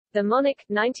The monarch,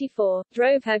 94,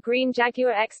 drove her green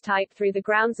Jaguar X-Type through the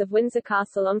grounds of Windsor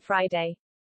Castle on Friday.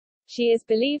 She is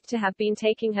believed to have been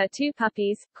taking her two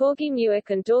puppies, Corgi Newark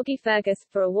and Dorgie Fergus,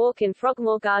 for a walk in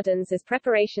Frogmore Gardens as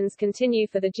preparations continue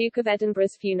for the Duke of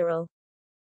Edinburgh's funeral.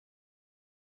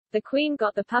 The Queen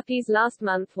got the puppies last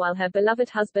month while her beloved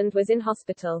husband was in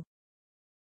hospital.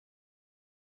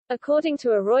 According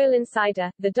to a royal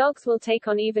insider, the dogs will take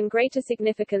on even greater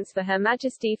significance for Her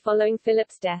Majesty following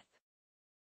Philip's death.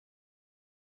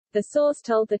 The source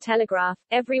told The Telegraph,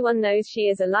 "Everyone knows she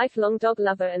is a lifelong dog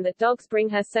lover and that dogs bring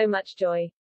her so much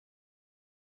joy.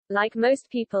 Like most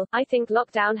people, I think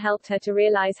lockdown helped her to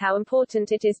realize how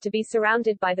important it is to be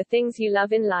surrounded by the things you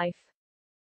love in life.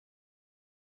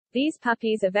 These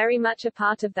puppies are very much a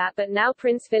part of that, but now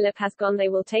Prince Philip has gone, they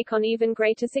will take on even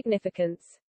greater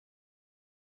significance.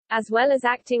 As well as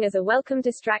acting as a welcome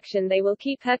distraction, they will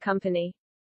keep her company."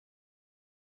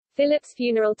 Philip's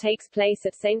funeral takes place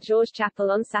at St. George Chapel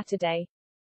on Saturday.